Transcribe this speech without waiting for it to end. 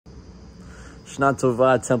Shana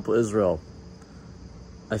Tova, Temple Israel.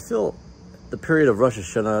 I feel the period of Rosh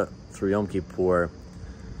Hashanah through Yom Kippur,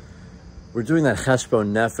 we're doing that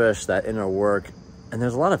cheshbon nefesh, that inner work, and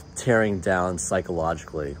there's a lot of tearing down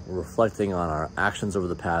psychologically. We're reflecting on our actions over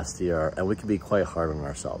the past year, and we can be quite hard on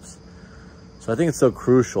ourselves. So I think it's so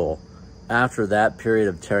crucial after that period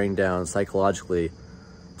of tearing down psychologically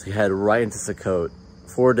to head right into Sukkot,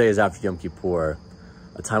 4 days after Yom Kippur,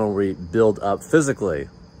 a time where we build up physically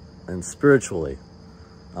and spiritually.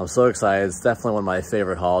 I'm so excited. It's definitely one of my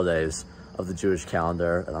favorite holidays of the Jewish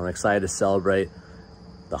calendar, and I'm excited to celebrate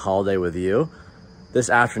the holiday with you. This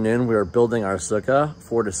afternoon, we are building our sukkah,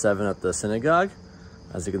 4 to 7 at the synagogue.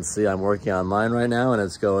 As you can see, I'm working on mine right now, and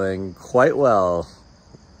it's going quite well.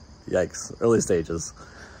 Yikes, early stages.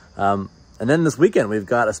 And then this weekend, we've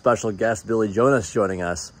got a special guest, Billy Jonas, joining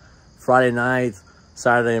us. Friday night,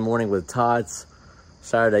 Saturday morning with Tots,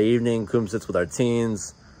 Saturday evening, Kumsitz with our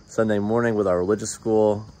teens, Sunday morning with our religious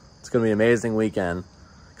school. It's going to be an amazing weekend.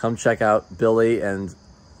 Come check out Billy and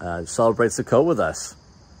celebrate Sukkot with us.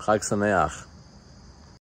 Chag Sameach.